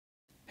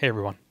Hey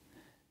everyone.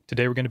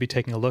 Today we're going to be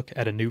taking a look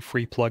at a new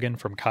free plugin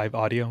from Kiive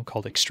Audio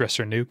called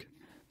Xtressor Nuke.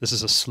 This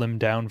is a slimmed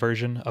down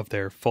version of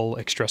their full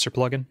Xtressor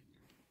plugin.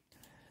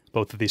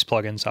 Both of these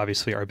plugins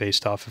obviously are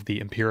based off of the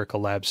Empirical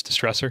Labs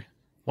Distressor.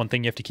 One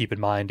thing you have to keep in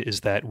mind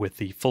is that with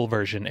the full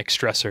version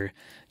Xtressor,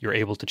 you're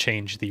able to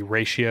change the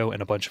ratio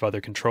and a bunch of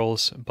other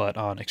controls, but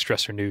on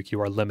Xtressor Nuke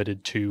you are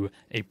limited to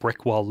a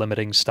brick wall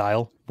limiting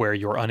style where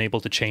you're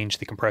unable to change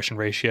the compression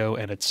ratio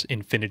and it's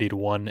infinity to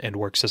 1 and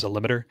works as a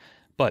limiter.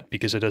 But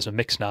because it has a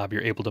mix knob,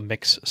 you're able to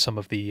mix some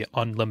of the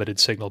unlimited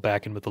signal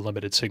back in with the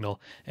limited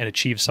signal and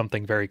achieve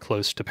something very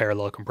close to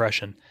parallel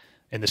compression.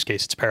 In this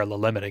case, it's parallel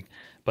limiting,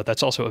 but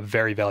that's also a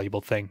very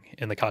valuable thing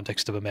in the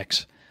context of a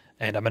mix.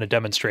 And I'm going to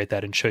demonstrate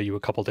that and show you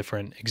a couple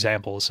different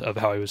examples of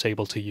how I was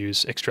able to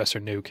use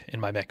Xtressor Nuke in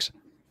my mix.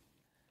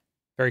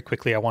 Very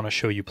quickly, I want to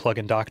show you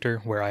Plugin Doctor,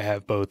 where I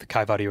have both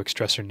Kiive Audio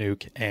Xtressor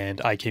Nuke and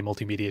IK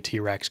Multimedia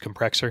T-Rax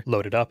Compressor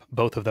loaded up.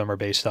 Both of them are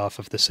based off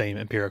of the same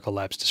Empirical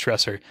Labs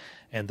Distressor,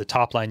 and the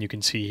top line you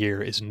can see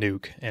here is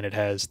Nuke, and it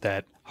has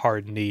that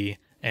hard knee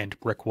and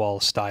brick wall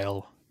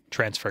style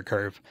transfer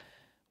curve,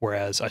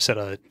 whereas I set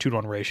a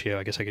 2-to-1 ratio.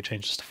 I guess I could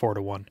change this to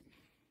 4-to-1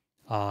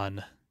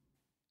 on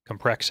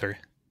Compressor.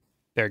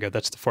 There you go,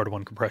 that's the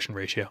 4-to-1 compression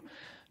ratio.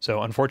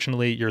 So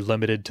unfortunately, you're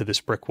limited to this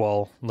brick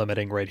wall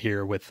limiting right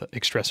here with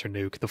Xtressor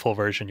Nuke. The full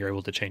version, you're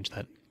able to change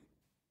that.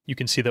 You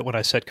can see that when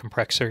I set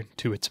Compressor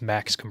to its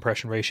max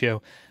compression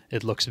ratio,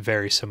 it looks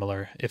very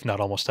similar, if not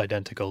almost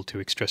identical, to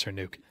Xtressor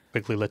Nuke.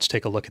 Quickly, let's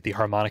take a look at the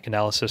harmonic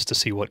analysis to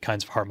see what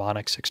kinds of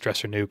harmonics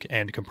Xtressor Nuke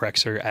and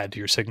Compressor add to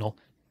your signal.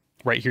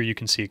 Right here you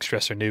can see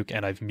Xtressor Nuke,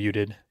 and I've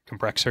muted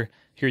Compressor.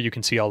 Here you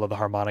can see all of the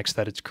harmonics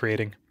that it's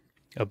creating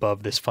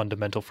above this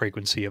fundamental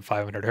frequency of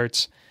 500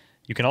 Hz.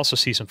 You can also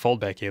see some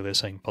foldback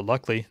aliasing, but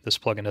luckily this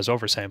plugin has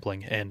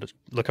oversampling, and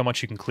look how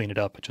much you can clean it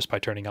up just by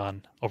turning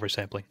on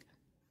oversampling.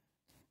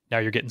 Now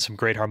you're getting some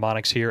great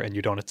harmonics here, and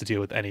you don't have to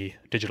deal with any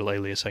digital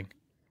aliasing.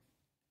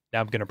 Now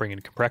I'm going to bring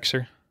in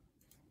Compressor.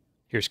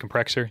 Here's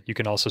Compressor. You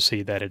can also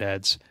see that it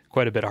adds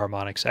quite a bit of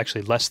harmonics,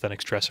 actually less than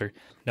Xtressor.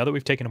 Now that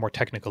we've taken a more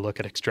technical look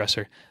at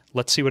Xtressor,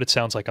 let's see what it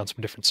sounds like on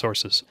some different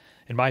sources.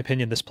 In my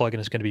opinion, this plugin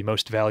is going to be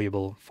most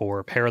valuable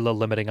for parallel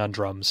limiting on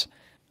drums,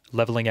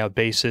 leveling out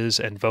basses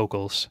and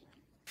vocals.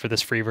 For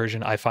this free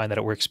version, I find that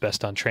it works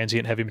best on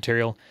transient heavy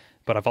material,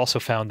 but I've also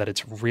found that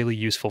it's really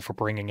useful for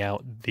bringing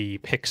out the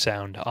pick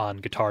sound on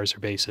guitars or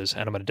basses,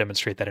 and I'm going to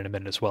demonstrate that in a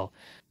minute as well.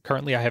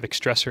 Currently, I have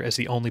Xtressor as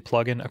the only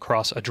plugin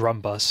across a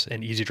drum bus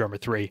in EZdrummer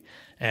 3,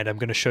 and I'm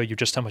going to show you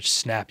just how much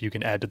snap you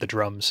can add to the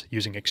drums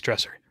using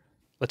Xtressor.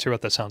 Let's hear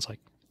what that sounds like.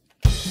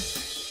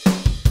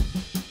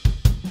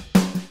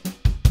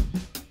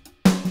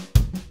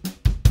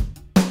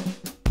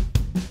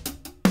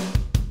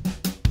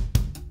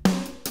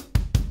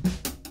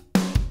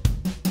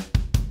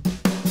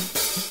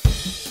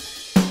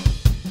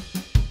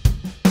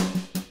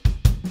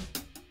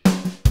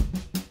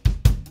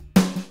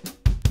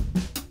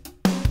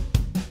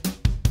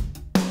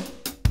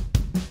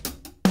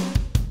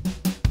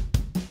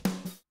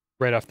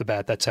 Right off the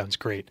bat, that sounds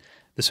great.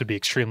 This would be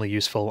extremely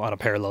useful on a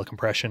parallel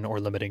compression or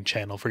limiting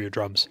channel for your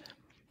drums.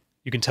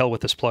 You can tell with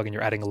this plugin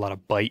you're adding a lot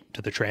of bite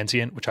to the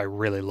transient, which I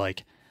really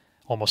like.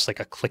 Almost like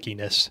a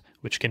clickiness,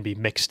 which can be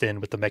mixed in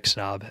with the mix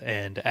knob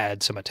and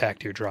add some attack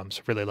to your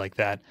drums. Really like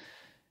that.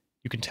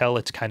 You can tell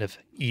it's kind of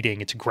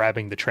eating, it's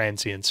grabbing the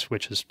transients,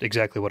 which is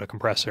exactly what a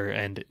compressor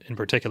and in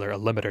particular a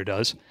limiter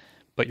does.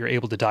 But you're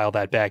able to dial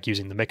that back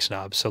using the mix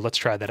knob. So let's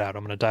try that out.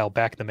 I'm going to dial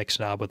back the mix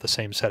knob with the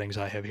same settings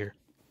I have here.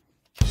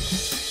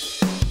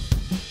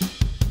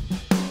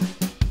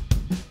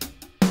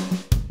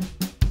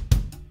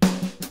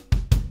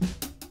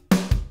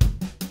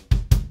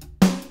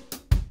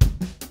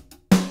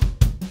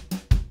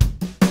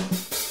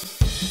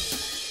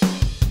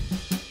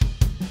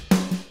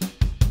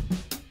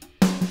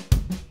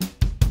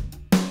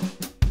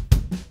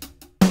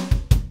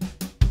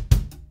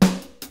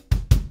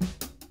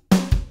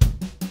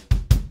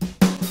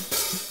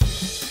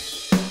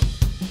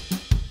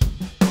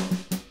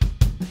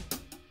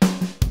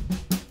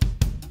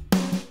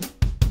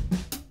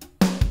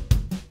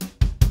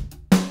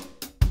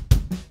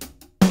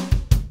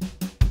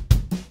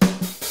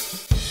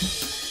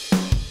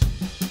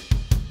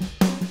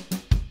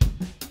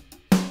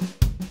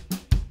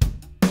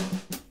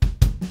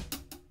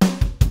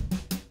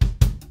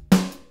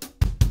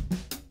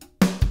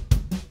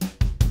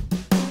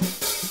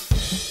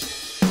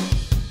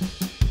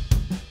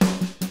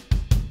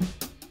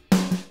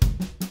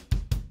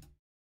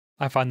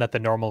 I find that the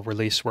normal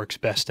release works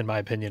best in my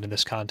opinion in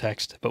this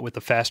context, but with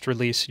the fast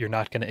release, you're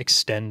not going to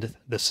extend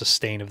the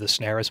sustain of the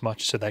snare as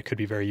much, so that could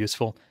be very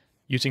useful.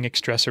 Using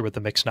Xtressor with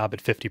the mix knob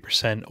at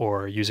 50%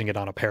 or using it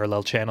on a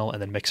parallel channel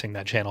and then mixing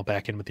that channel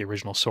back in with the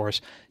original source,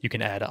 you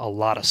can add a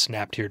lot of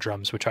snap to your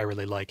drums, which I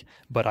really like.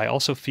 But I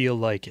also feel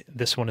like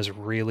this one is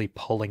really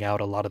pulling out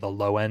a lot of the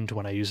low end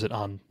when I use it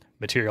on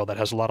material that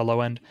has a lot of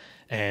low end,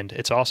 and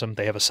it's awesome.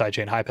 They have a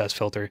sidechain high pass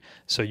filter,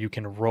 so you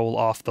can roll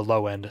off the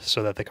low end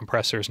so that the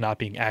compressor is not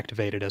being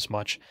activated as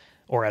much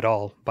or at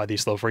all by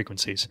these low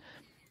frequencies.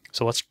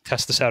 So let's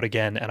test this out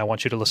again, and I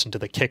want you to listen to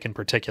the kick in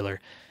particular.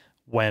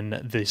 When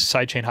the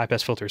sidechain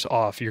high-pass filter is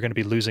off, you're going to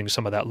be losing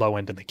some of that low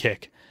end in the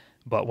kick.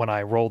 But when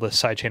I roll the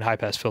sidechain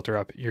high-pass filter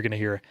up, you're going to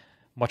hear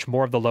much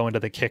more of the low end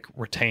of the kick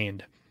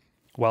retained,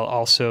 while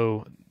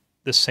also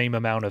the same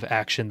amount of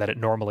action that it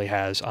normally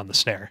has on the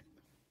snare.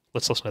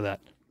 Let's listen to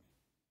that.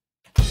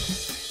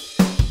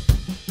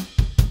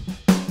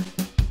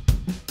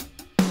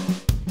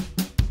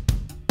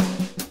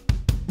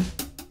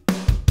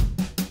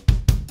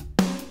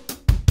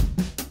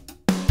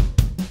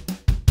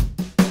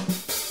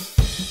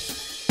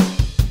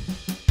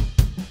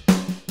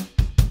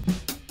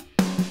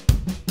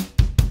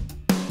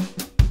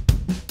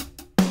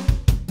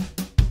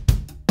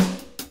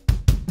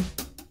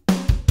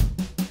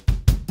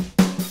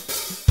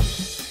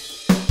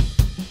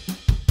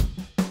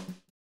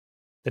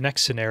 The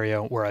next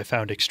scenario where I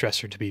found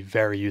Xtressor to be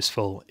very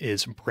useful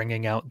is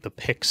bringing out the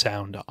pick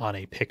sound on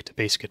a picked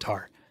bass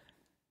guitar.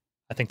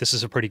 I think this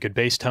is a pretty good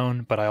bass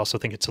tone, but I also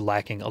think it's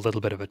lacking a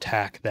little bit of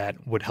attack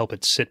that would help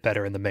it sit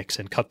better in the mix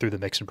and cut through the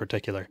mix in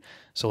particular.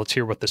 So let's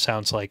hear what this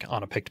sounds like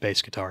on a picked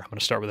bass guitar. I'm going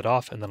to start with it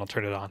off, and then I'll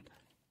turn it on.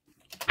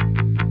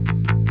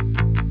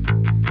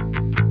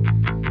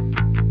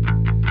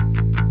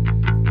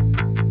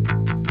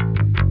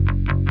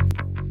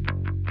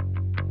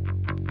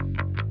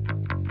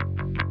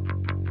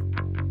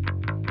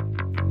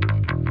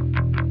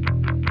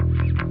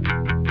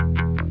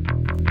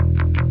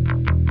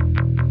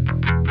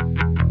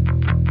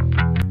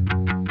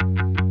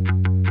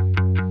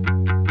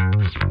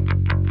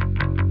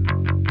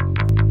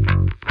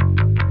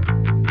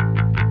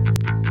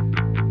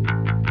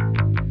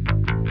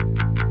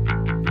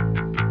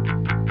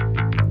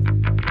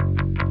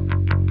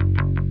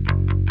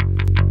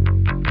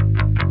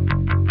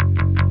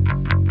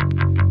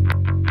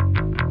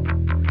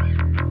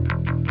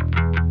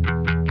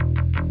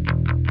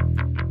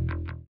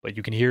 But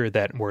you can hear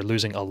that we're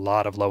losing a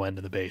lot of low end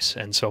in the bass,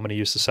 and so I'm going to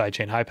use the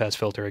sidechain high-pass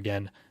filter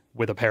again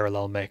with a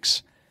parallel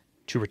mix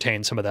to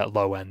retain some of that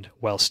low end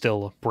while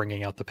still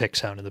bringing out the pick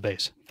sound in the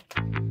bass.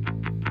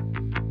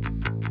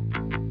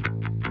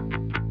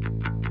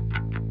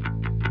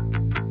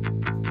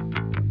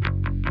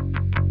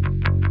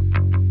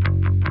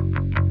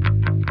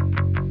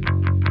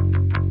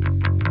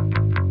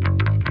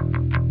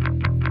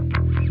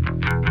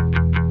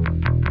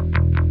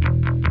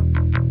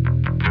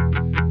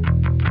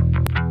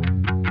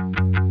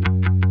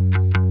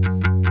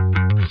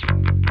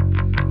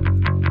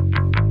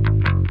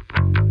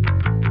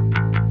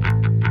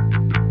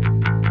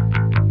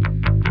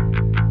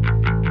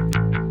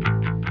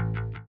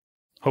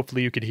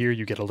 Hopefully you could hear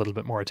you get a little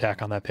bit more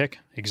attack on that pick,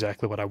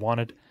 exactly what I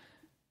wanted.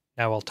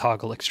 Now I'll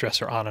toggle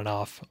Xtressor on and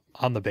off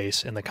on the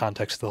bass in the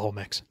context of the whole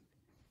mix.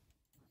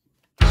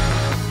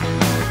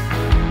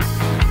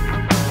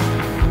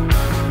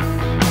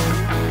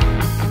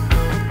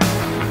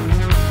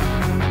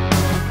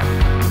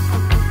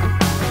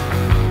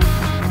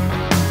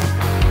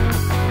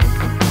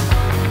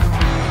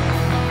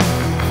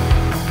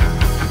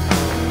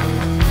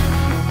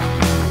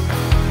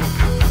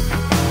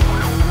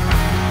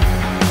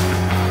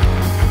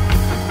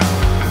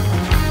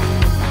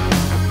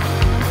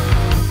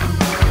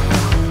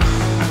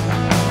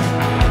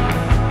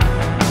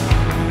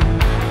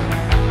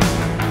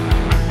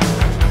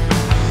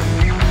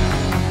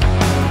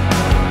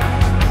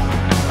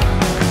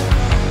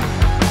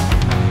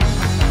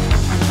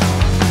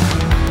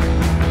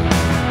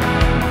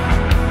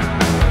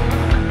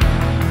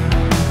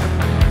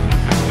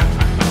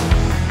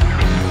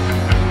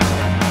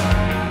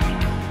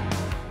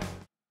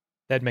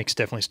 That mix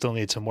definitely still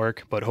needs some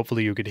work, but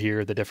hopefully you could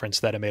hear the difference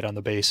that it made on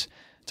the bass.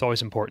 It's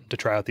always important to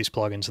try out these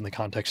plugins in the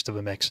context of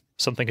a mix.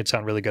 Something could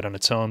sound really good on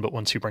its own, but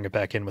once you bring it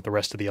back in with the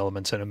rest of the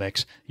elements in a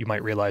mix, you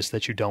might realize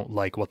that you don't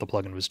like what the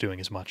plugin was doing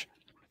as much.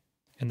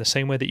 In the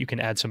same way that you can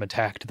add some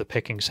attack to the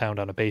picking sound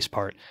on a bass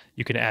part,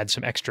 you can add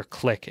some extra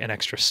click and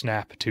extra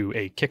snap to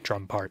a kick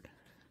drum part.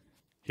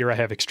 Here I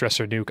have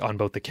Xtressor Nuke on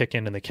both the kick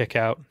in and the kick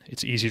out.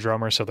 It's easy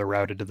drummer, so they're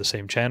routed to the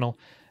same channel,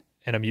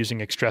 and I'm using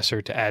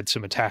Xtressor to add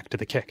some attack to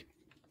the kick.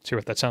 Let's hear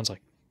what that sounds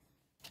like.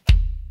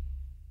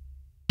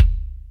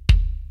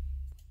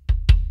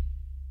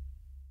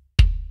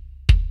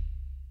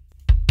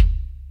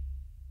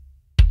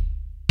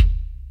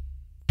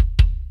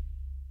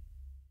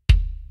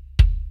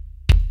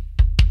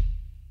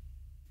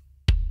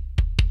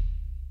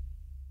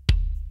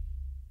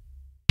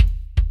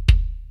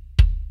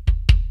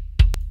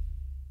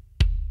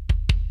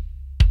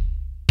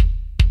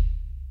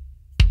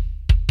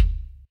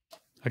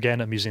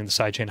 Again, I'm using the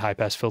sidechain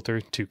high-pass filter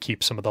to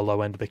keep some of the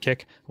low end of the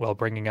kick while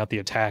bringing out the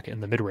attack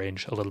in the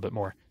mid-range a little bit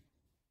more.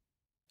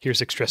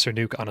 Here's Xtressor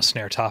Nuke on a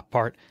snare top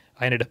part.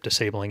 I ended up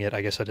disabling it.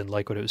 I guess I didn't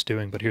like what it was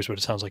doing, but here's what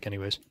it sounds like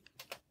anyways.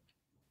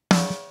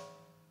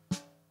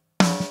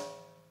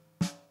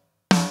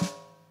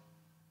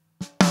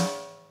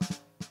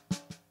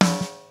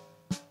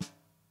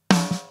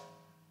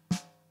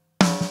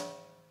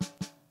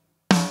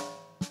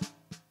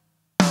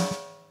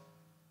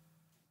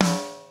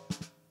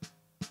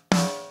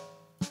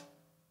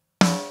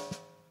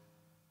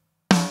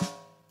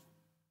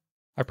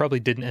 I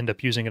probably didn't end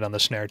up using it on the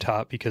snare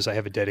top because I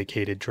have a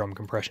dedicated drum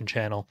compression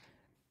channel.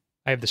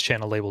 I have this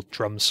channel labeled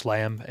Drum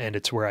Slam, and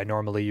it's where I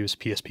normally use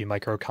PSP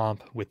Micro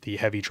Comp with the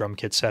heavy drum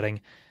kit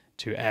setting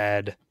to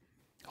add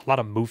a lot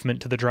of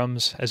movement to the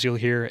drums. As you'll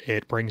hear,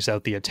 it brings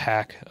out the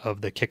attack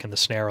of the kick and the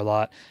snare a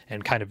lot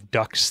and kind of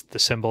ducks the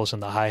cymbals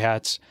and the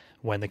hi-hats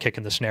when the kick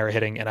and the snare are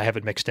hitting, and I have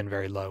it mixed in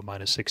very low,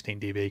 minus 16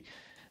 dB.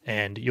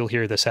 And you'll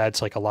hear this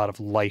adds like a lot of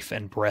life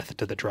and breath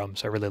to the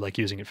drums. I really like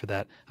using it for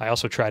that. I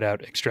also tried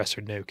out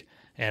Xtressor Nuke,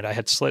 and I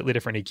had slightly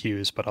different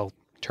EQs, but I'll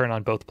turn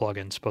on both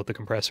plugins, both the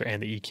compressor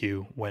and the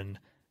EQ, when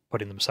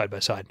putting them side by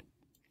side.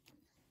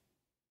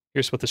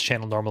 Here's what this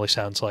channel normally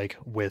sounds like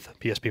with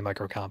PSP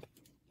Micro Comp.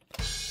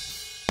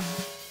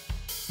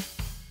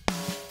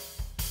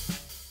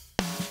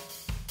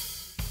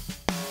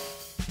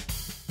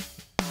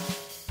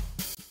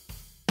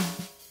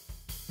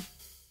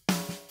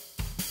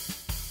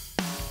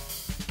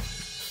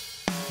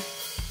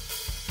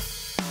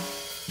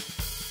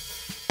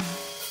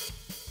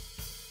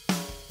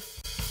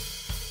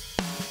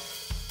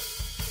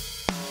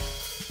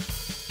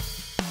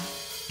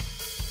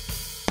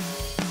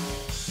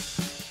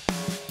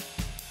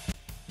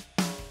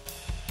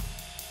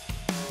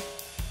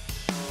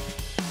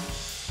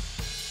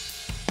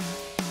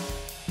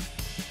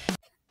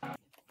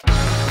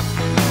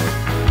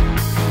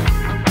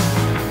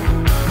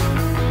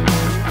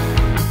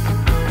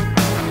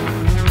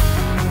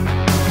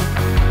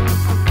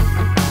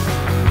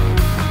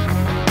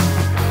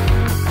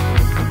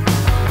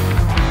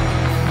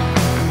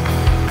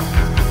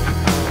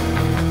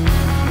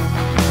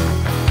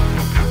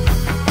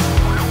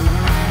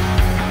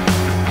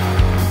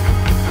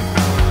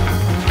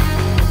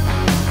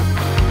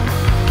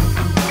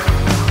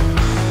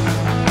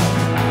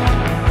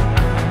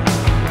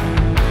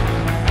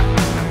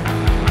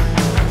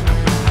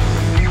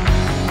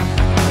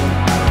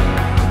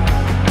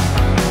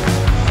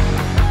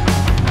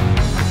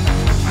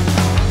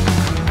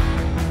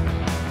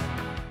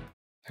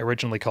 I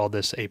originally called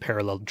this a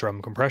parallel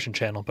drum compression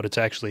channel, but it's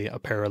actually a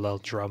parallel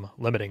drum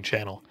limiting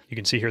channel. You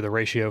can see here the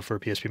ratio for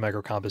PSP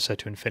Micro Comp is set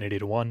to infinity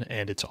to 1,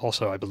 and it's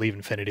also, I believe,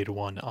 infinity to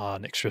 1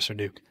 on Xtressor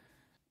Nuke.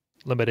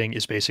 Limiting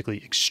is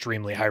basically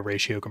extremely high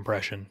ratio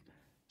compression,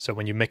 so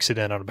when you mix it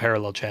in on a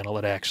parallel channel,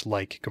 it acts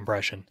like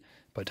compression,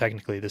 but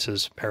technically this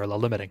is parallel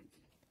limiting.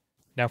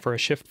 Now for a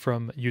shift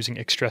from using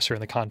Xtressor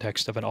in the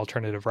context of an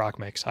alternative rock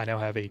mix, I now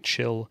have a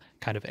chill,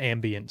 kind of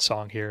ambient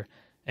song here,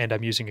 and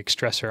I'm using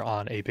Xtressor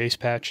on a bass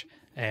patch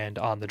and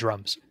on the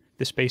drums.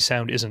 This bass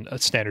sound isn't a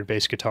standard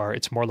bass guitar,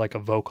 it's more like a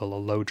vocal, a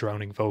low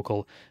droning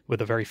vocal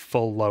with a very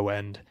full low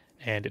end,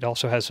 and it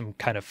also has some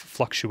kind of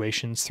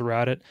fluctuations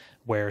throughout it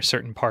where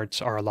certain parts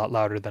are a lot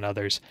louder than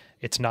others.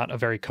 It's not a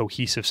very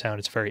cohesive sound,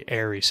 it's a very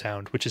airy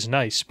sound, which is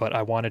nice, but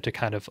I wanted to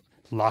kind of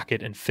lock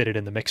it and fit it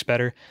in the mix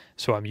better,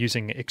 so I'm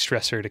using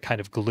Xtressor to kind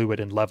of glue it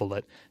and level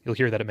it. You'll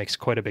hear that it makes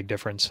quite a big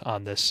difference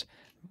on this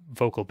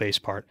vocal bass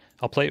part.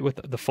 I'll play it with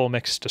the full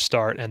mix to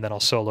start, and then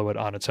I'll solo it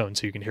on its own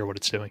so you can hear what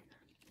it's doing.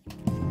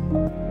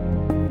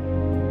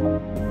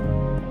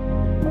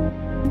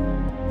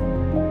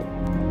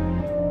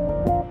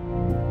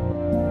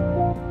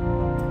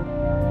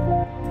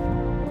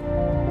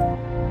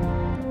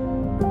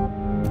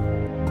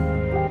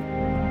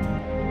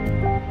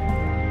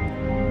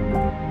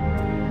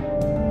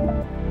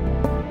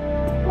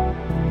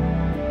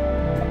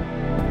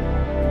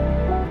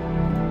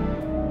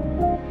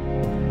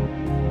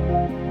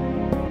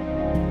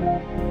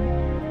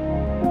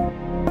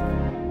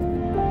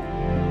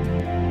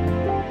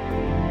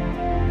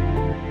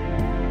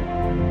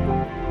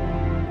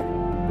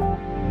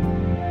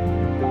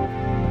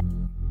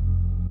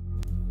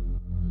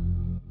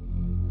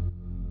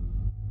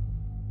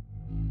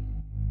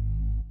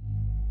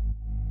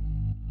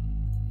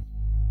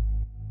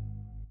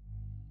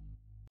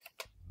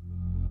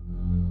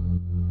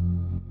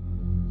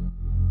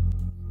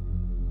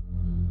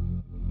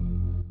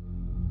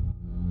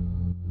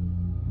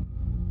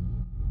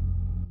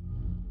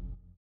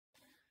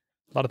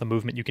 A lot of the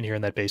movement you can hear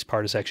in that bass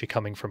part is actually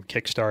coming from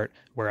kickstart,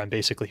 where I'm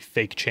basically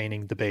fake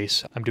chaining the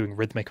bass. I'm doing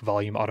rhythmic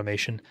volume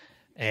automation,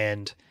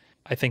 and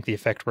I think the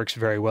effect works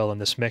very well in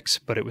this mix,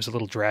 but it was a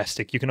little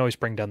drastic. You can always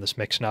bring down this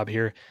mix knob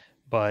here,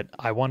 but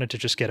I wanted to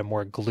just get a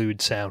more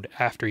glued sound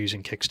after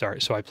using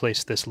kickstart, so I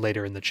placed this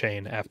later in the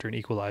chain after an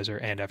equalizer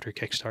and after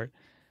kickstart.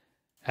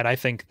 And I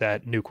think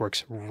that Nuke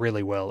works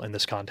really well in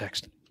this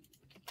context.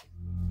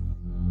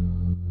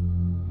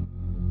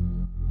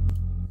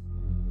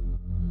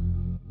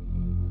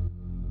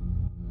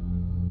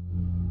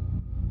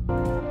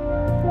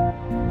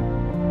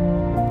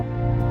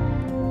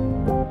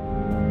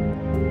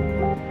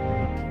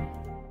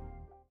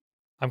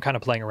 I'm kind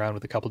of playing around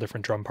with a couple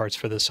different drum parts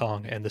for this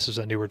song, and this is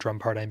a newer drum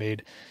part I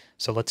made,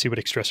 so let's see what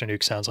Xtressor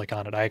Nuke sounds like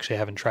on it. I actually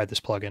haven't tried this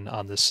plugin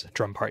on this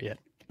drum part yet.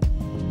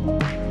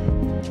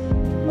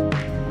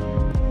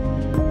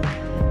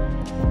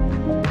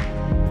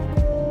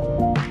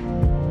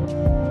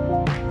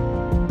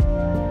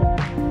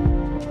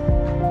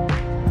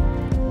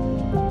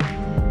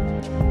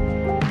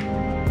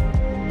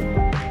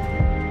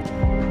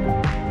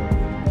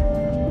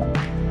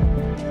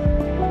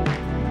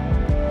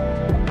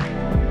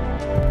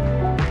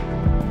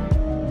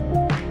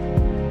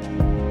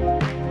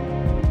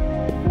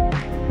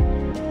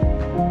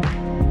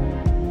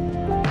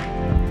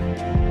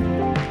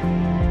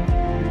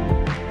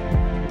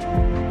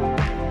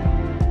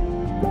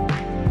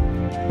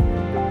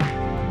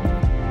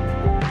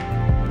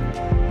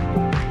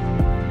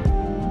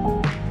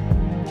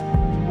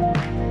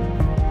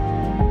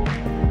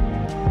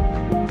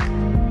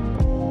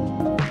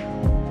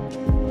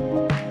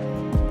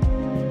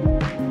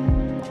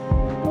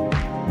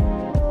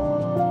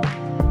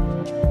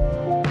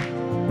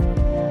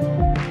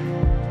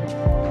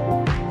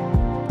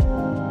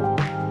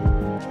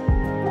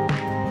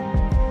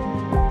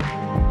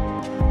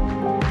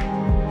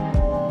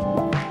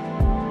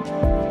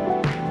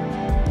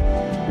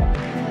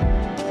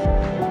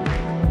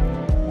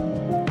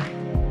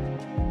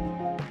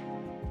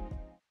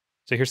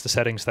 So here's the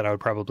settings that I would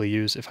probably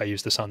use if I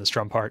use this on this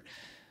drum part.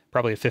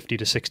 Probably a 50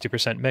 to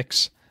 60%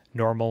 mix,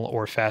 normal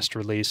or fast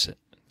release,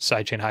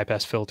 sidechain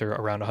high-pass filter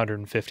around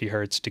 150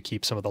 Hz to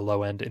keep some of the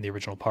low end in the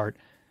original part.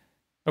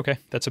 Okay,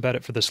 that's about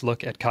it for this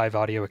look at Kiive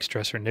Audio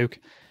Xtressor Nuke.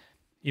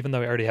 Even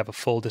though I already have a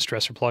full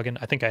Distressor plugin,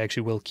 I think I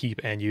actually will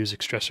keep and use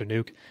Xtressor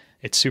Nuke.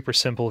 It's super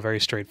simple, very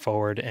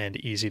straightforward, and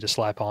easy to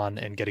slap on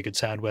and get a good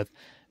sound with,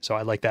 so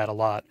I like that a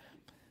lot.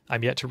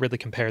 I'm yet to really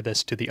compare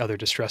this to the other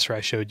Distressor I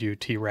showed you,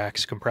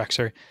 T-Rack's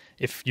Compressor.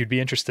 If you'd be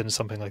interested in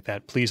something like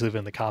that, please leave it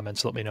in the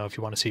comments. Let me know if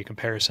you want to see a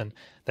comparison.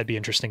 That'd be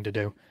interesting to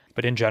do.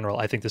 But in general,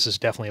 I think this is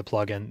definitely a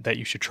plugin that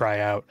you should try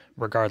out,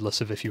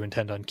 regardless of if you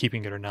intend on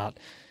keeping it or not.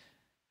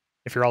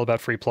 If you're all about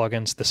free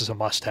plugins, this is a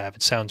must-have.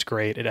 It sounds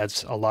great. It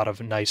adds a lot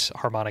of nice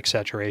harmonic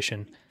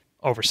saturation.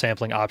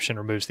 Oversampling option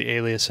removes the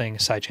aliasing.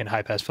 Sidechain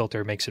high-pass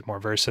filter makes it more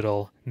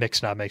versatile.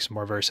 Mix knob makes it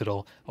more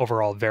versatile.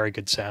 Overall, very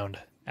good sound.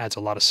 Adds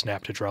a lot of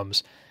snap to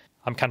drums.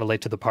 I'm kind of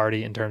late to the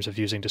party in terms of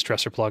using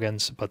Distressor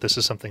plugins, but this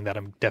is something that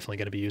I'm definitely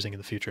going to be using in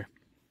the future.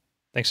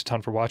 Thanks a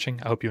ton for watching.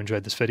 I hope you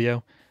enjoyed this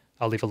video.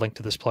 I'll leave a link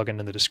to this plugin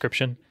in the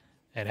description,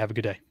 and have a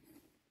good day.